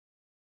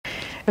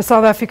A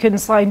South African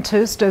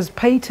scientist has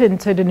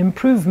patented an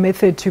improved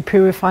method to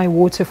purify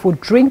water for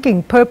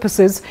drinking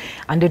purposes,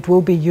 and it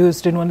will be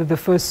used in one of the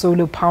first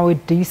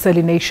solar-powered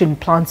desalination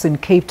plants in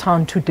Cape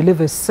Town to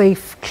deliver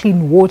safe,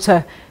 clean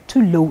water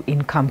to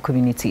low-income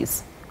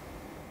communities.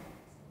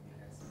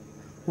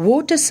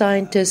 Water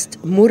scientist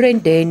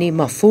Murendeni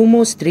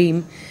Mafumo's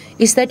dream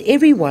is that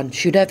everyone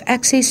should have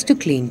access to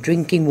clean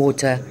drinking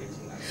water.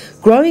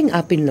 Growing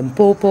up in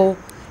Limpopo,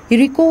 he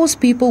recalls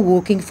people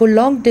walking for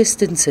long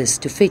distances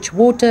to fetch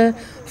water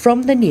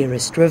from the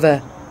nearest river.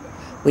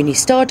 When he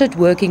started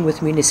working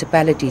with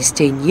municipalities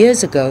 10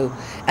 years ago,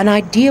 an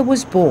idea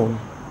was born.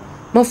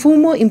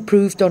 Mafumo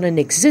improved on an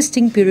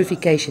existing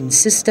purification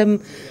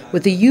system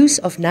with the use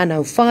of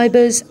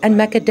nanofibers and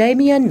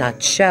macadamia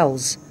nut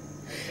shells.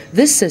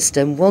 This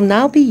system will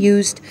now be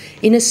used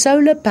in a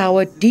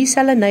solar-powered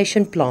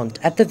desalination plant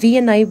at the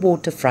V&A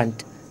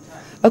waterfront.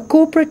 A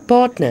corporate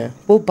partner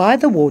will buy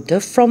the water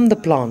from the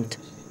plant.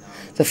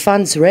 The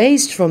funds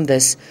raised from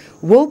this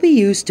will be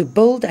used to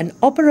build and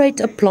operate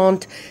a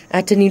plant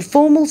at an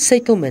informal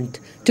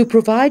settlement to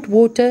provide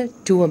water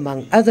to,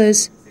 among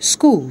others,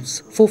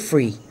 schools for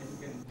free.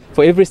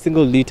 For every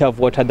single litre of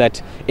water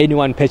that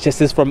anyone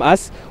purchases from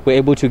us, we're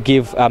able to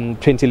give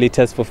 20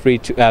 litres for free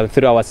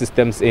through our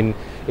systems in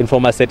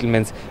informal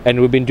settlements.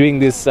 And we've been doing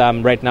this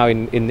right now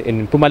in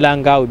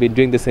Mpumalanga, we've been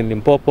doing this in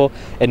Limpopo,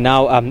 and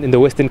now in the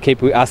Western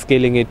Cape we are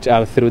scaling it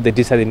through the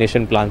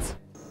desalination plants.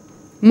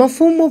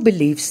 Mafumo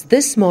believes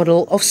this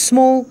model of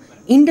small,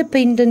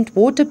 independent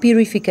water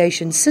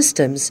purification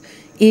systems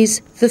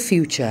is the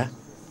future.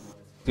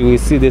 We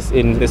see this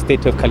in the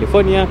state of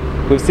California,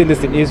 we've seen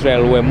this in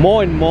Israel, where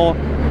more and more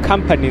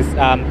companies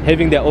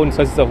having their own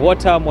sources of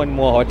water, more and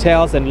more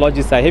hotels and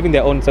lodges are having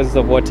their own sources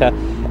of water,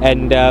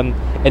 and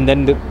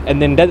then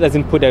that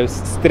doesn't put a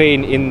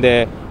strain in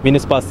the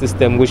municipal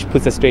system, which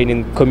puts a strain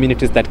in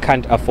communities that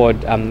can't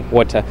afford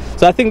water.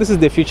 So I think this is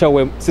the future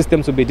where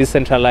systems will be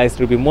decentralized,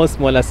 there will be more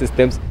smaller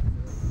systems.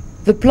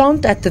 The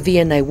plant at the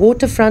V&A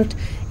waterfront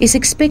is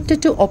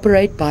expected to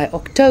operate by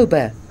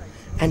October,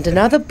 and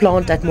another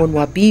plant at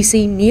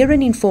Monwabisi near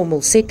an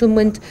informal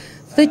settlement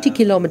 30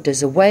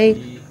 kilometers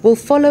away will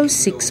follow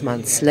 6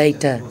 months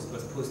later.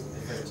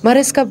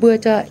 Mariska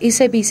Botha,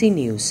 SABC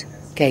News,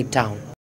 Cape Town.